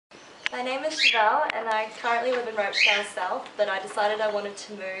My name is Chevelle and I currently live in Rochedale South, but I decided I wanted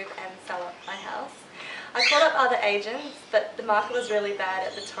to move and sell up my house. I called up other agents, but the market was really bad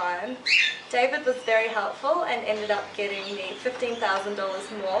at the time. David was very helpful and ended up getting me $15,000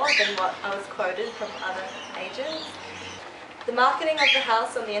 more than what I was quoted from other agents. The marketing of the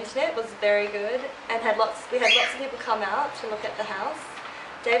house on the internet was very good and we had lots of people come out to look at the house.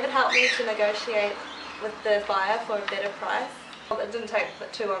 David helped me to negotiate with the buyer for a better price. It didn't take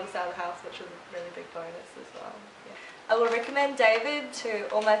but too long to sell the house, which was a really big bonus as well. Yeah. I will recommend David to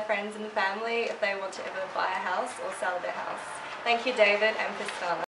all my friends and family if they want to ever buy a house or sell their house. Thank you, David and Pestana.